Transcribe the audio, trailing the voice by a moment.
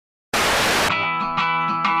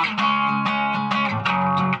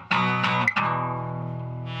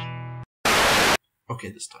Okay,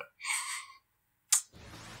 this time.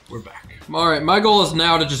 We're back. Alright, my goal is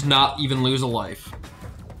now to just not even lose a life.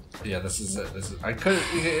 Yeah, this is it. I couldn't.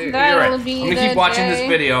 You're That'll right. be I'm gonna keep watching day. this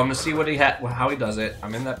video. I'm gonna see what how he does it.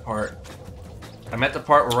 I'm in that part. I'm at the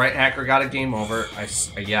part where right hacker got a game over.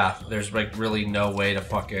 Yeah, there's like really no way to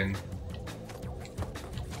fucking.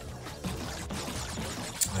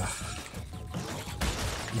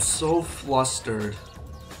 I'm so flustered.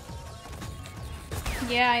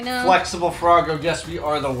 Yeah, I know. Flexible Froggo, yes, we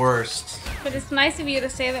are the worst. But it's nice of you to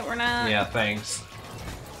say that we're not. Yeah, thanks.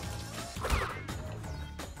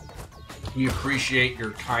 We appreciate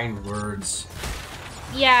your kind words.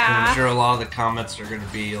 Yeah. I'm sure a lot of the comments are gonna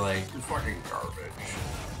be like, fucking garbage.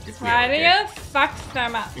 If we Why ever do get- you fuck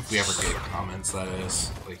them up? If we ever get comments, that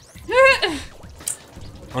is. Like,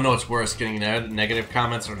 oh no, it's worse, getting negative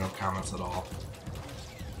comments or no comments at all.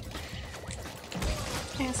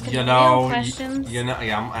 Asking You know, questions.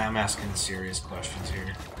 yeah, I'm asking serious questions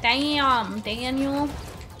here. Damn, Daniel.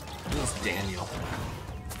 Who's Daniel?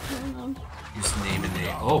 I don't know. Just name a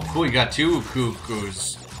name. Oh, cool, you got 2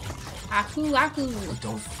 cuckoos. Aku, aku.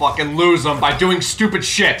 Don't fucking lose them by doing stupid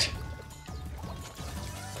shit!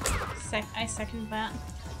 I second that.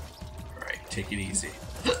 Alright, take it easy.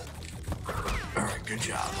 Alright, good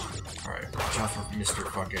job. Alright, watch out for Mr.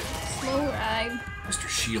 fucking... Slow ride. Mr.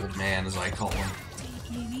 Shield Man, as I call him.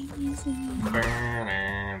 Take it easy.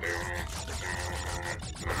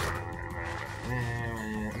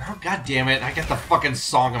 Oh, God damn it, I got the fucking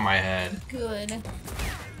song in my head. Good.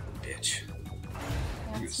 Bitch.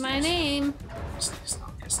 That's my name.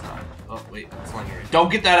 It's not. Oh, wait, it's not here.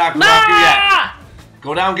 Don't get that Aqua yet!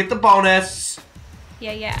 Go down, get the bonus!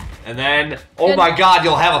 Yeah. And then, oh Good. my god,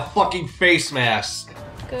 you'll have a fucking face mask!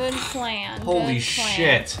 Good plan. Holy Good plan.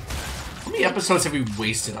 shit. How many episodes have we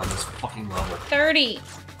wasted on this fucking level? 30.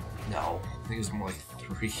 No, I think it was more like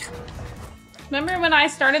 3. Remember when I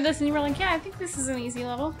started this and you were like, yeah, I think this is an easy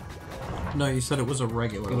level? No, you said it was a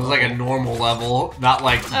regular It was like a normal level, not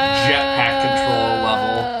like jetpack control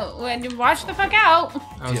level. When you watch the fuck out.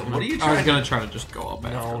 What are you I trying was gonna try to just go up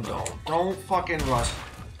after No, that. don't fucking rush.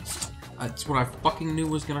 That's what I fucking knew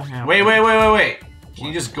was gonna happen. Wait. Can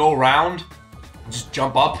you just go around? Just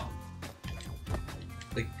jump up?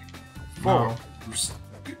 Like, No.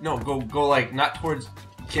 No, go like, not towards,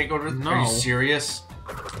 you can't go to, No. Are you serious?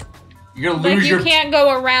 You're gonna Like lose you your, can't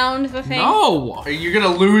go around the thing. No! are you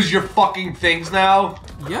gonna lose your fucking things now?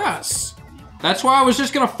 Yes. That's why I was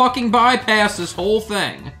just gonna fucking bypass this whole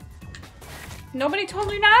thing. Nobody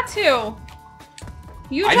told you not to.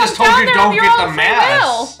 You I jumped just told down you there don't of your get own the free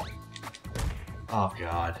mass. will. Oh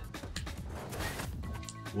god.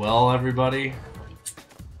 Well, everybody.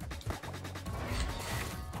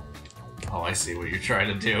 Oh, I see what you're trying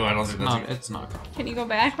to do. I don't think No, that's... it's not. Can you go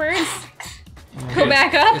backwards? Go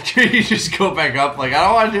back up? You just go back up like, I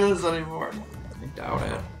don't want to do this anymore. I doubt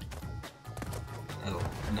it. I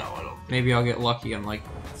don't. Maybe I'll get lucky and like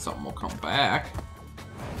something will come back.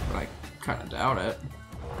 But I kinda doubt it.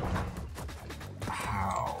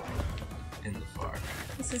 How in the fuck?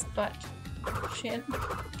 This is butt shit.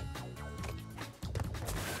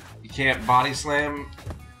 You can't body slam?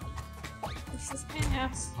 This is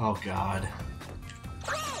ass. Oh god.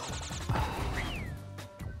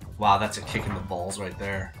 Wow, that's a kick in the balls right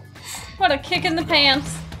there. What a kick in the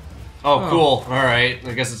pants. Oh, cool. Alright.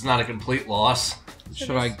 I guess it's not a complete loss.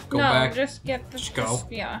 Should I go no, back? just get the... Just go.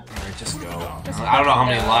 Yeah. Alright, just go. Just I don't know how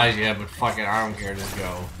many go. lives you have, but fuck it, I don't care. Just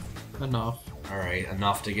go. Enough. Alright,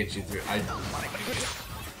 enough to get you through.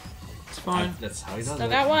 It's fine. That's how he does Still it.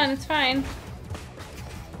 got one, it's fine.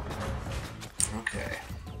 Okay.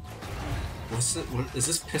 What's it? What, is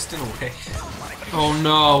this piston away? Oh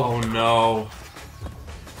no. Oh no.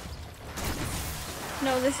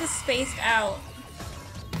 No, this is spaced out.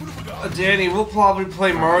 Danny, we'll probably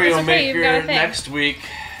play Mario It's okay, you've got a Maker thing. next week.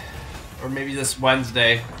 Or maybe this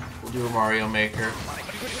Wednesday. We'll do a Mario Maker.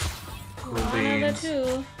 Cool One of beans.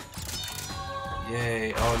 the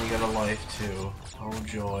Yay. Oh, and you got a life too. Oh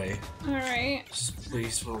joy. two. Alright. Just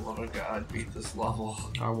please, for the love of God, beat this level.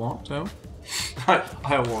 I want to.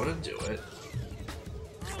 I want to do it.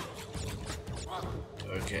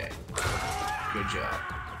 Okay. Good job.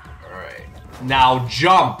 Alright. Now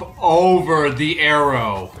jump over the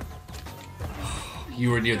arrow.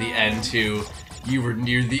 You were near the end too. You were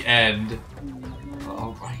near the end.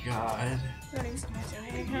 Oh my god.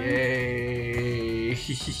 Yay.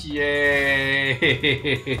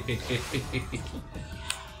 Yay.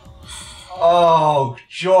 Oh,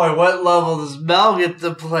 joy. What level does Mel get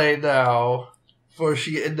to play now? Before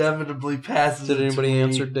she inevitably passes Did it to anybody me.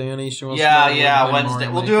 answer Danny? She wants Yeah, to know yeah, when Wednesday.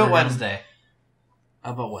 Mario We'll do it Maker- Wednesday.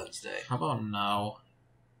 How about Wednesday? How about no?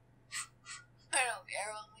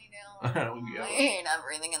 I hate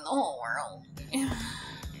everything in the whole world.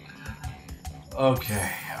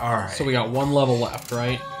 Okay, alright. So we got one level left,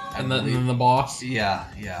 right? And then the boss?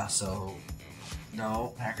 Yeah, so...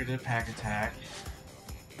 No, Hacker did Pack Attack.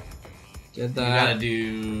 Did that.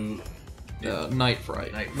 You gotta do... Night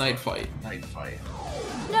Fight. Night Fight. Night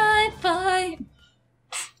Fight.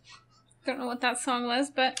 Don't know what that song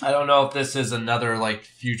was, but... I don't know if this is another, like,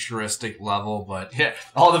 futuristic level, but yeah,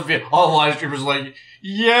 all the live streamers are like,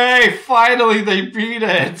 yay, finally they beat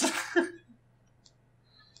it!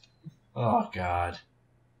 Oh, God.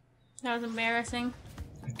 That was embarrassing.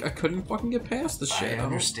 I couldn't fucking get past the shit. I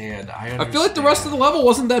understand. I feel like the rest of the level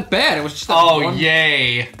wasn't that bad. It was just that one.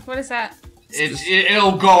 Yay! What is that?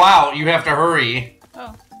 It'll go out. You have to hurry.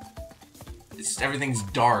 Oh. Everything's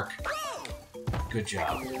dark. Good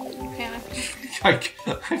job. Panic.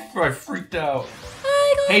 I freaked out.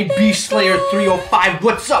 Hey, Beast Slayer 305,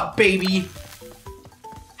 what's up, baby?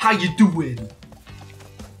 How you doing?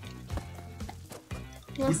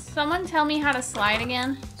 Will someone tell me how to slide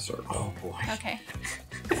again? Sorry. Oh boy. Okay.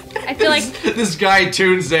 I feel like this guy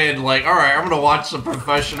tunes in like, all right, I'm gonna watch some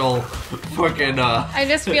professional fucking. I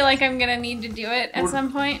just feel like I'm gonna need to do it at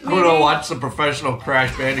some point. I'm gonna watch some professional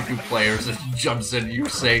Crash Bandicoot players, and he jumps in. You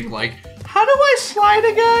saying like, how do I slide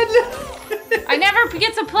again? I never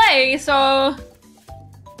get to play, so.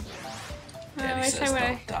 Daddy I wish says I would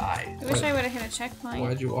don't die. I wish I would have hit a checkpoint.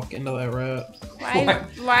 Why'd you walk into that rat?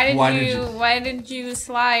 Why did you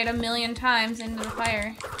slide a million times into the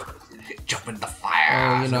fire? Jump in the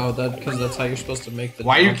fire. Oh, you know that because that's how you're supposed to make the.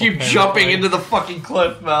 Why you keep jumping into the fucking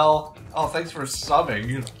cliff, Mel? Oh, thanks for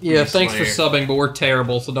subbing. Yeah, thanks for subbing, but we're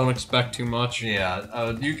terrible, so don't expect too much.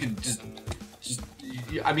 Yeah, you can just.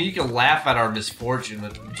 I mean, you can laugh at our misfortune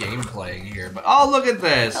with game playing here, but oh, look at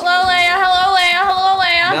this. Hello, Leia. Hello, Leia. Hello,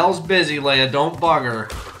 Leia. Mel's busy, Leia. Don't bug her.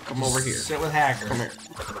 Come over here. Sit with Hacker. Come here.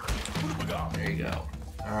 There you go.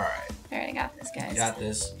 All right. Alright, I got this, guys. You got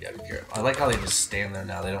this. You gotta be careful. I like how they just stand there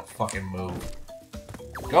now. They don't fucking move.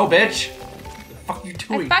 Go, bitch. What the fuck you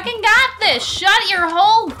doing? I fucking got this. Shut your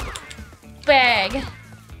whole bag.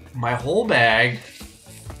 My whole bag.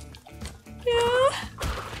 Yeah.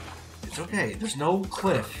 It's okay. There's no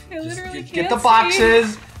cliff. I literally Get can't the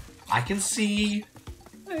boxes. I can see.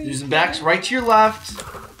 There's some backs right to your left.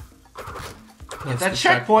 Get that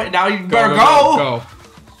checkpoint. Now you better go.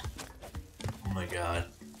 Oh my god.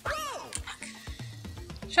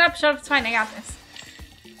 Shut up, it's fine, I got this.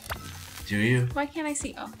 Do you? Why can't I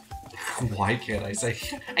see? Oh. Why can't I say?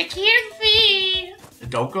 I can't see!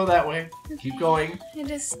 Don't go that way. Keep going.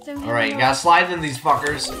 Alright, you gotta slide in these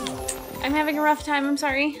fuckers. I'm having a rough time, I'm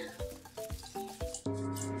sorry.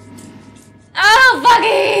 Oh,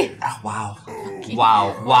 fucky! Oh, wow.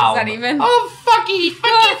 Wow. Is that even? Oh, fucky!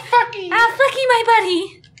 Fucky! Ah, fucky, my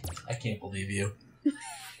buddy! I can't believe you.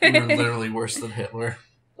 You're literally worse than Hitler.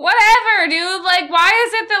 Whatever, dude. Like, why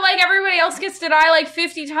is it that, like, everybody else gets to die, like,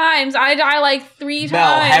 50 times? I die, like, 3 times.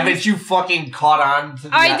 Mel, haven't you fucking caught on to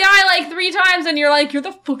that? I die, like, 3 times, and you're like, you're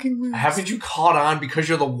the fucking worst. Haven't you caught on because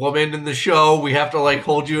you're the woman in the show? We have to, like,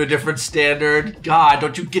 hold you a different standard. God,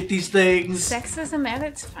 don't you get these things? Sexism at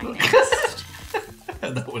its finest.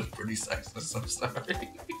 That was pretty sexist, I'm sorry.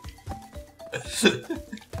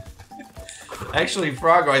 Actually,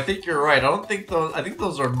 Froggo, I think you're right. I think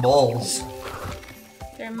those are moles.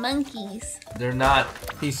 They're monkeys. They're not.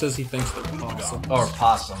 He says he thinks they're possum. Or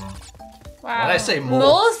possum. Wow. When I say moles.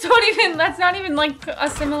 Moles don't even, that's not even like a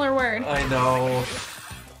similar word. I know.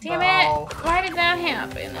 Damn it. Why did that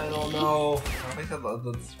happen? I don't know. I think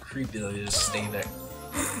that's creepy that you just stay there.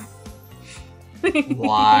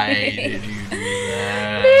 Why did you do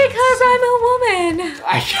that? Because I'm a woman.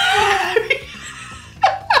 I can't.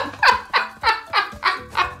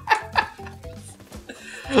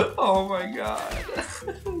 Oh my god. This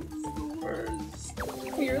is the worst.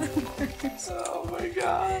 You're the worst. Oh my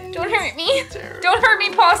god. Don't hurt me. Terrible. Don't hurt me,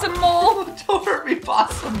 possum mole. Don't hurt me,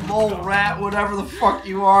 possum, mole, rat, whatever the fuck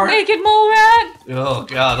you are. Naked mole rat. Oh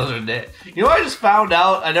god, those are dead. You know what I just found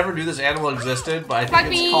out? I never knew this animal existed, but I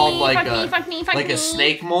think it's called like a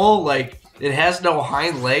snake mole. Like, it has no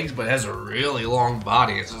hind legs, but it has a really long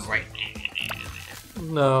body. It's just like...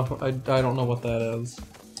 No, I don't know what that is.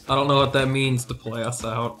 I don't know what that means to play us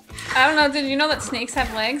out. I don't know, did you know that snakes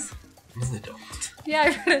have legs? No, they don't. Yeah, I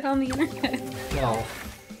read it on the internet. No.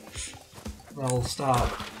 No,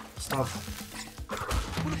 stop. Stop.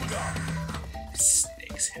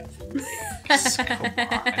 Snakes have legs. Come on. What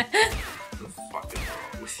the fuck is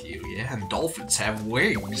wrong with you? Yeah, and dolphins have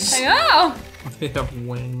wings. I know! They have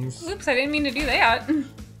wings. Oops, I didn't mean to do that.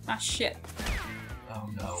 Ah, shit. Oh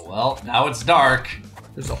no, well, now it's dark.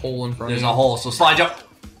 There's a hole in front of you. There's a hole, so slide jump.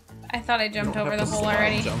 I thought I jumped You don't over have the to hole slide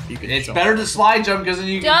already. jump, you can It's jump. better to slide jump because then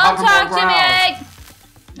you can Don't cover talk more to ground. me!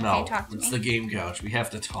 No, Okay, talk to it's me. the game couch. We have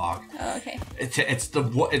to talk. Oh, okay. It's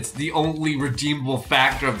the only redeemable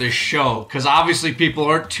factor of this show, because obviously people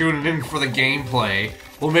aren't tuning in for the gameplay.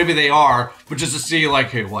 Well, maybe they are, but just to see, like,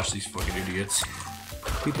 hey, watch these fucking idiots.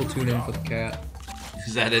 People tune in for the cat.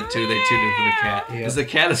 Is that it too? They tune in for the cat. Yeah. Is the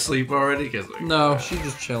cat asleep already? No, she's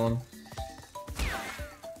just chilling.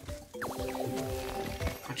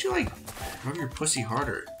 Why'd you like rub your pussy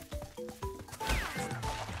harder?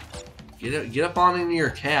 Get up on into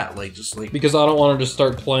your cat, like just like. Because I don't want her to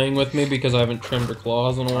start playing with me because I haven't trimmed her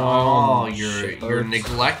claws in a while. Oh, you're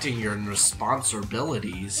neglecting your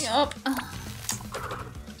responsibilities. Yup.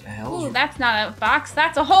 The hell? Ooh, that's not a box.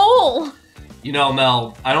 That's a hole. You know,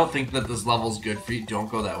 Mel, I don't think that this level's good for you. Don't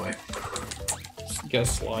go that way. You gotta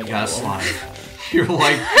slide. You gotta slide. You're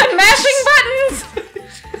like Mashing buttons.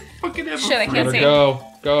 fucking ever. Shit, I You can't better see. go.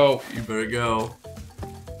 Go. You better go.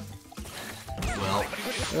 Well,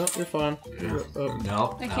 Yep, you're fine.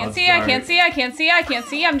 no. I can't see. I can't see. I can't see. I can't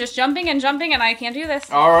see. I'm just jumping and jumping, and I can't do this.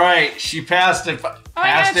 All right, she passed it. I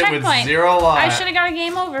Passed got a it with checkpoint. 0 I lives. should have got a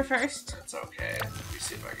game over first. It's okay. Let me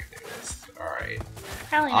see if I can do this. All right.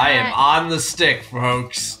 Probably not. I am on the stick,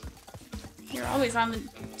 folks. You're always on the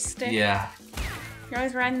stick. Yeah. You're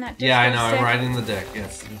always riding that disco Yeah, I know. stick. I'm riding the dick. Yeah,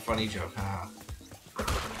 it's a funny joke.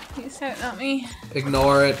 You said it, not me.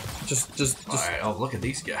 Ignore it. Just. All right. Oh, look at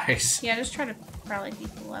these guys. Yeah, just try to probably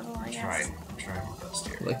beat the level, I guess. Trying my best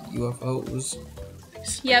here. Like UFOs.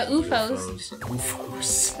 Yeah, UFOs.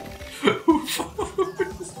 UFOs.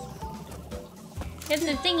 UFOs. It's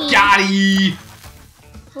a thingy. Got-y!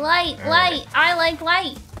 Light, All light. right. I like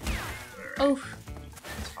light. All right. Oof.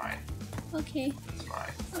 It's fine. Okay. It's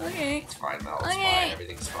fine. Okay. It's fine, Mel. It's Okay. fine.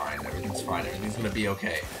 Everything's fine. Everything's fine. Everything's gonna be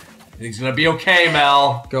okay. Everything's gonna be okay,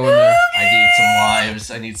 Mel. Go in there. I need some lives.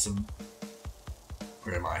 I need some.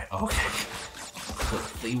 Where am I? Okay.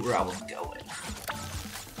 Quickly, where I was going.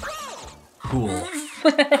 Cool.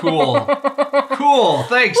 Cool. Cool.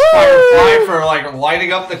 Thanks, Firefly, for like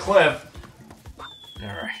lighting up the cliff.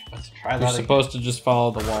 Alright, let's try that You're again. supposed to just follow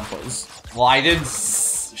the Wumpas. Well, I didn't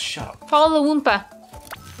shut up. Follow the Woompa.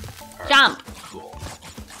 Alright, Jump. Cool.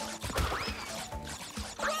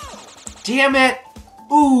 Damn it!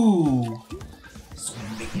 Ooh! So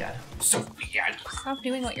bad. So bad. Stop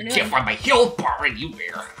doing what you're Can't doing. find my health bar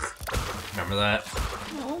anywhere. Remember that?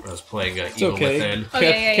 No. I was playing It's Evil okay. Within. Oh,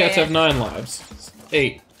 yeah, Cats yeah. have 9 lives.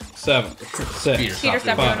 8, 7, 6. Peter, Peter,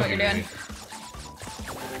 stop doing what you're doing.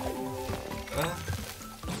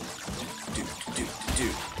 Do.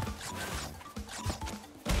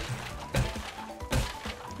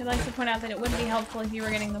 I'd like to point out that it would be helpful if you were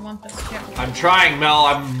getting the Wumpus too. I'm trying, Mel.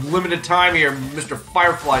 I'm limited time here. Mr.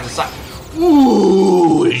 Firefly decided.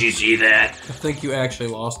 Ooh! Did you see that? I think you actually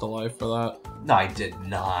lost a life for that. No, I did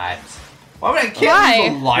not. Why would I Why?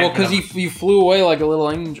 can't lose a life? Well, because you flew away like a little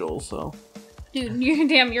angel, so. Dude,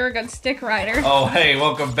 you're a good stick rider. Oh, hey,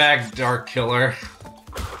 welcome back, Dark Killer.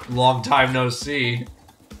 Long time no see.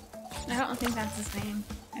 I don't think that's his name.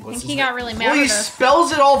 I What's think he his got name? really mad Well, he at us.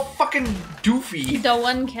 spells it all fucking doofy. The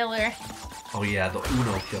one killer. Oh yeah, the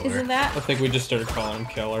Uno Killer. Isn't that? I think we just started calling him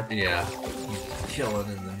Killer. Yeah. He's killing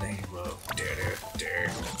in the name of.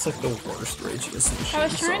 It's like the worst Rage Against the Machine I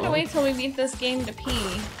was trying to song. wait till we beat this game to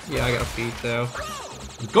pee. Yeah, I gotta pee though.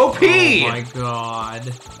 Go pee! Oh my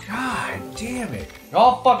god. God damn it.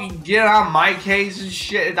 Y'all fucking get on my case and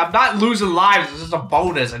shit. I'm not losing lives, this is a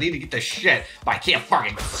bonus. I need to get the shit, but I can't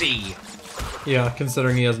fucking see. Yeah,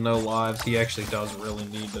 considering he has no lives, he actually does really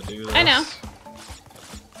need to do this. I know.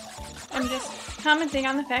 I'm just commenting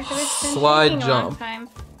on the fact that it's been Slide taking a long jump. time.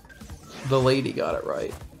 The lady got it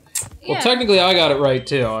right. Yeah. Well, technically I got it right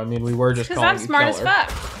too. I mean, we were just Because calling I'm you smart as Killer.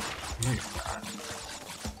 fuck. No, you're not.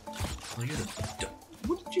 Well, you're the.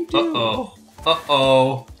 What did you do? Uh-oh.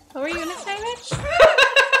 Uh-oh. What were you gonna say, Mitch?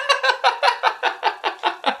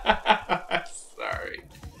 Sorry.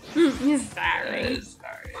 Sorry.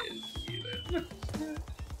 Sorry.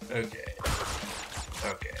 Okay.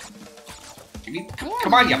 Okay. Give me.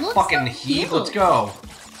 Come on, you look fucking so heap. cute. Let's go.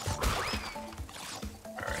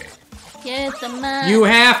 Alright. Get the mud. You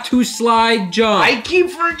have to slide jump. I keep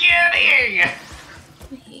forgetting!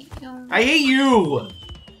 I hate you. I hate you!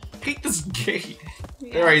 I hate this game.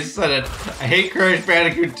 There, I said it. I hate Crash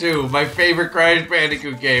Bandicoot 2. My favorite Crash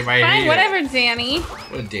Bandicoot game. I hate Fine, it. whatever, Danny.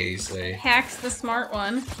 What did Danny say? Hack's the smart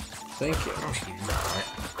one. Thank you. No, she's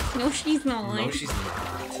not. No, she's not. No, she's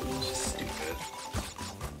not. She's stupid.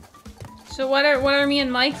 So what are me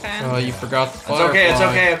and Mike then? Oh, you forgot the It's Firefly. okay, it's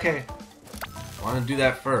okay, okay. I want to do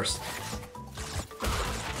that first.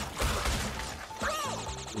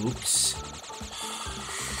 Oops.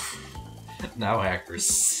 Now Hacker's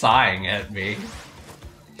sighing at me.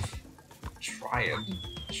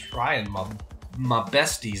 Trying my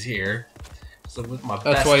besties here. So with my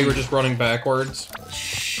That's why you were just running backwards.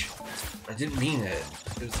 Shh. I didn't mean it.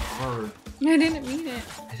 It was hard. I didn't mean it.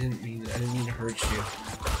 I didn't mean to hurt you.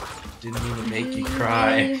 Didn't mean to make you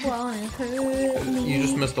cry. You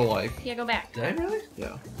just missed a life. Yeah, go back. Did I really?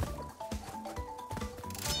 Yeah.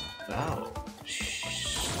 Oh.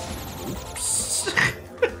 Oops.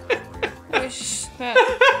 Wish that.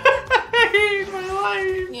 I hate my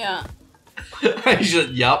life. Yeah. I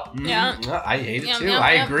should. Yup. Yeah. I hate it Yep, too. yep,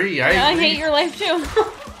 I yep. agree. Yeah, I hate your life too.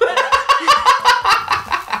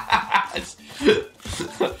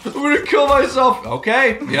 I'm gonna kill myself.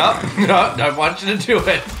 Okay. Yep. No, I want you to do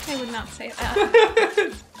it. I would not say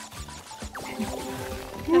that.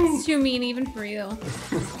 That's too mean even for you.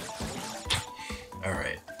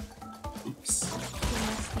 Alright. Oops.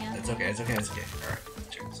 It's okay, it's okay, it's okay. Alright.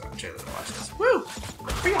 Check this out. Check this out. Watch this. Woo!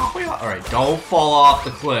 Alright, don't fall off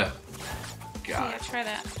the cliff. Yeah, try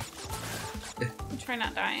that. Try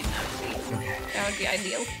not dying. Okay. That would be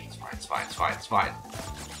ideal. It's fine.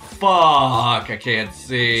 Fuck! I can't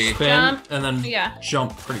see. Spin, Jump. and then Yeah.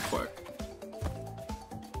 jump pretty quick.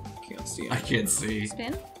 Can't see I anything. can't see.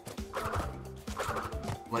 Spin?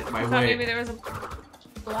 Like my I thought way. maybe there was a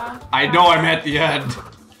block. I know I'm at the end.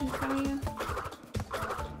 In front of you.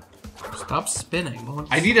 Stop spinning.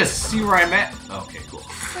 I need to see where I'm at. Okay, cool.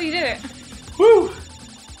 Oh, you did it. Woo!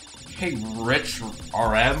 Hey, Rich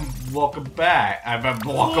RM, welcome back.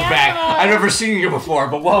 Welcome Yeah. back. I've never seen you before,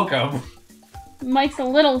 but welcome. Mike's a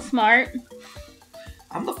little smart.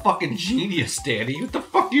 I'm the fucking genius, Danny. What the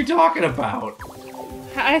fuck are you talking about?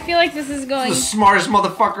 I feel like this is going. The smartest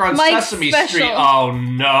motherfucker on Mike's Sesame special. Street. Oh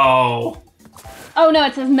no. Oh no,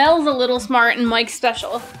 it says Mel's a little smart and Mike's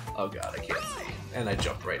special. Oh god, I can't see. And I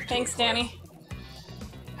jumped right into Thanks, it. Danny.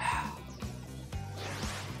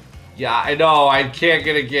 Yeah, I know. I can't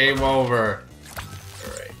get a game over.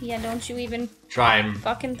 Alright. Yeah, don't you even Try and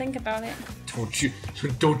fucking think about it. don't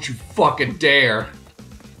you fucking dare.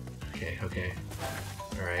 Okay.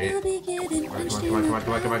 Alright.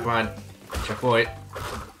 Come on. Checkpoint.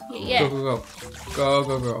 Yeah. Go.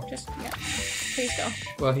 Just, yeah. Please go.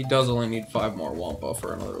 Well, he does only need 5 more Wampa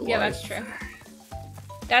for another life. Yeah, that's true.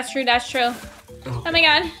 That's true. Oh, Oh my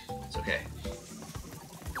god. it's okay.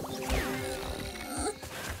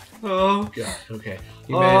 Oh god, okay.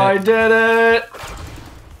 You made I it. did it!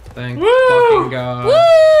 Thank Woo! fucking God.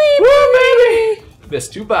 Woo, baby!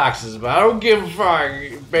 Missed 2 boxes, but I don't give a fuck.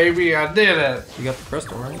 Baby, I did it. You got the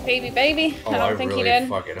crystal, right? Baby. Oh, I don't think really you did.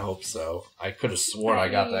 fucking hope so. I could have sworn I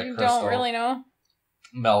got that You crystal. don't really know.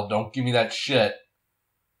 Mel, don't give me that shit.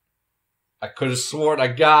 I could have sworn I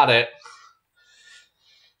got it.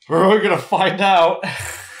 We're gonna find out.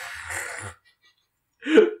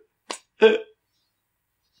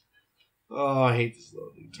 Oh, I hate this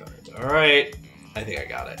loading time. Alright. I think I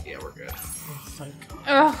got it. Yeah, we're good.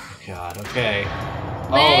 Oh, God, okay.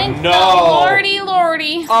 thank oh no! the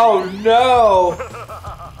lordy. Oh no!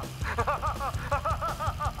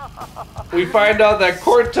 We find out that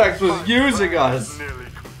Cortex was using us. Nearly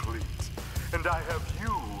complete, and I have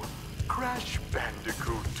you, Crash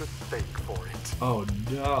Bandicoot, to thank for it. Oh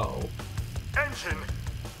no. Engine,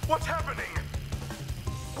 what's happening?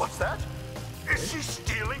 What's that? Is she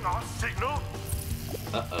stealing our signal?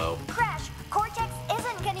 Uh-oh. Crash, Cortex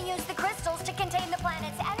isn't gonna use the crystals to contain the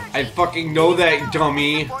planet's energy. I fucking know that, He's gonna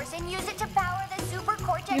dummy. force and use it to power the super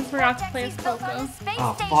Cortex You forgot to vortex play he's as built on Coco. his space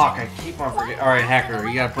Oh station. fuck, I keep on forgetting. Alright, Hacker,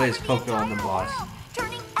 you gotta play as Coco on the boss.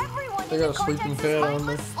 Turning everyone They got into a sleeping Cortex's pad on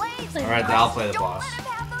mindless slaves. Alright, then I'll play the Don't boss. let him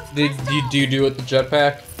have those Do crystals. you do it with the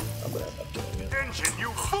jetpack? I'm gonna end up doing it. Engine, you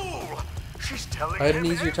fool! She's telling I had an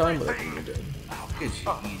him easier time with it everything. than you did. Oh, good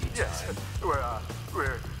Oh, easy yes, time. we're back.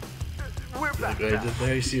 Look what I did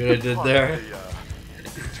there. You see what I did there?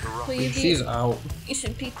 Please, She's out. you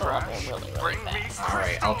should beat the level really fast.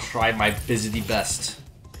 Alright, I'll try my busy best.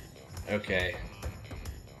 Okay.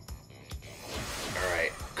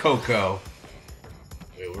 Alright, Coco.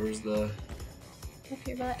 Wait, where's the If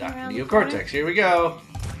you're button Dr. around the Neocortex? Here we go.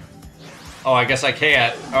 Oh, I guess I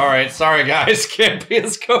can't. Alright, sorry guys, can't be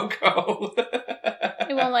as Coco. corner.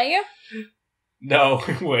 It won't let you? No,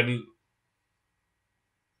 it wouldn't.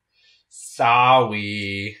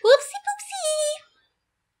 Sorry.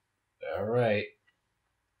 Whoopsie Alright.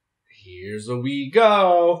 Here's where we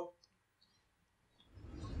go.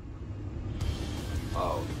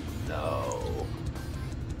 Oh no.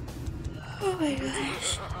 Oh my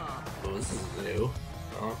gosh. Oh, this is new.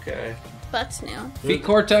 Okay. That's new. Beat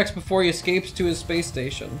Cortex before he escapes to his space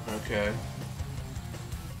station. Okay.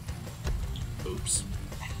 Oops.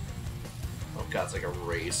 Oh god, it's like a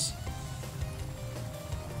race.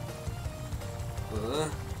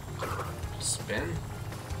 Spin.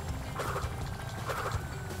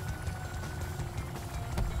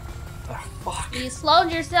 Ah, fuck. You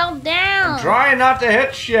slowed yourself down. I'm trying not to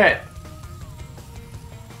hit shit.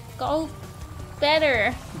 Go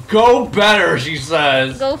better. Go better, she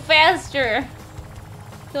says. Go faster.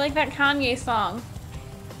 I feel like that Kanye song.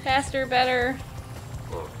 Faster, better.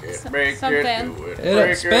 Make something. it, do it. Hit it,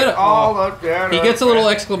 Break spin it it. all up, down, He up, gets a little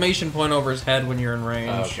down. exclamation point over his head when you're in range.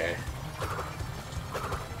 Okay.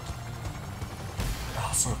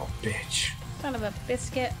 Oh, son of a bitch. Son of a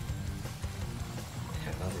biscuit.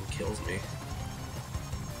 Yeah, nothing kills me.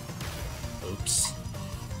 Oops.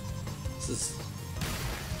 This is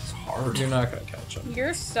hard. You're not gonna catch him.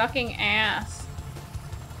 You're sucking ass.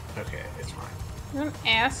 Okay, it's fine. You're an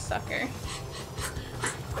ass sucker.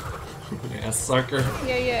 Yeah, sucker.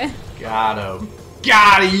 Yeah, yeah. Got him.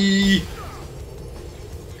 Got he.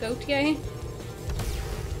 Gautier.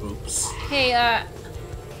 Oops. Hey,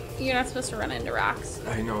 you're not supposed to run into rocks.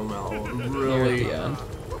 I know, Mel. You're at Really. the end.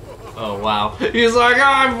 Oh, wow. He's like, oh,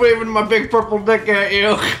 I'm waving my big purple dick at you.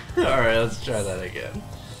 Alright, let's try that again.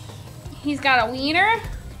 He's got a wiener.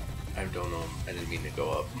 I don't know. I didn't mean to go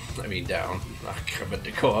up. I mean down. Not meant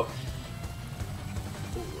to go up.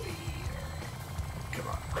 Come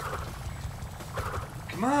on.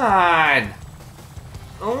 Come on!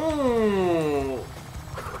 Oh!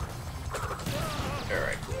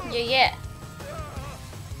 Alright, cool. Yeah, yeah.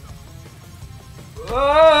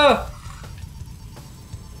 Ah!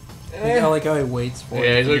 I like how he waits for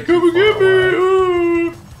Yeah, it. he's like, come and get me!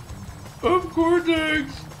 Ooh, I'm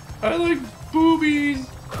Cortex! I like boobies!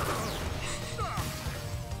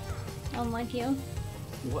 Unlike you.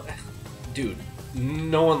 What? Dude,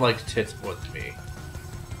 no one likes tits more than me.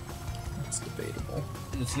 It's debatable.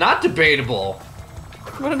 It's not debatable!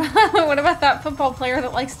 What about that football player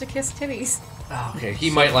that likes to kiss titties? Oh, okay, he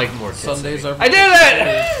might like more tits Sundays than are. me. I did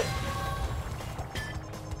it!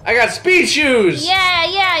 I got speed shoes! Yeah,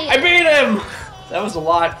 yeah. I beat him! That was a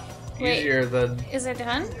lot Wait. easier than Is it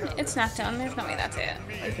done? It's not done. There's no way that's it.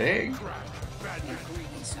 I think.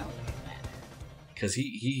 So, Cause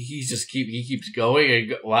he just keeps going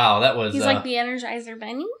and wow, that was he's like the Energizer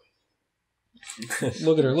Bunny.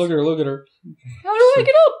 Look at her! Look at her! Look at her! How do I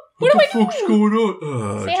get up? What do I the fuck's do? going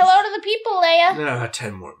on? Say hello to the people, Leia.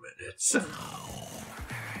 10 more minutes.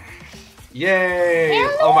 Yay!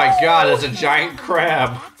 Hello. Oh my god, it's a giant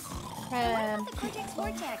crab. The Cortex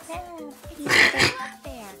Vortex. It's up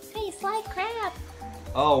there. Hey, slide crab.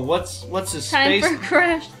 Oh, what's his Time space? for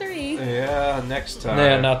Crash 3. Yeah, next time.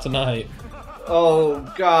 Yeah, not tonight. Oh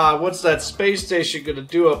god, what's that space station gonna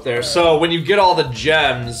do up there? So when you get all the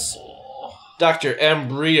gems, Dr.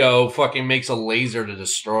 Embryo fucking makes a laser to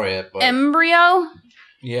destroy it. But Embryo?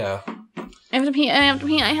 yeah, I have to pee. I have to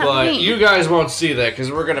pee. I have to but pee. you guys won't see that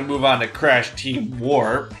because we're gonna move on to Crash Team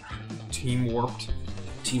Warp. Team warped.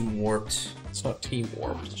 Team Warped. It's not team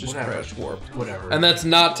warped. It's just Whatever. Crash warped. Whatever. And that's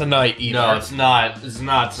not tonight either. no, it's not. It's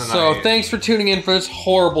not tonight. So thanks for tuning in for this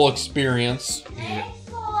horrible experience.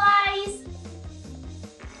 Boys.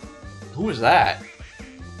 Who is that?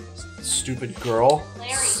 Stupid girl.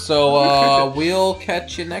 So we'll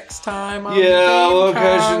catch you next time. On Yeah, Game we'll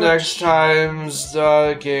catch you Couch. next time's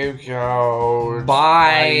Game Couch.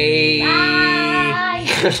 Bye. Bye.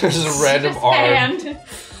 This is a random art. Stand.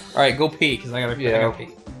 All right, go pee because I gotta. Yeah. pee.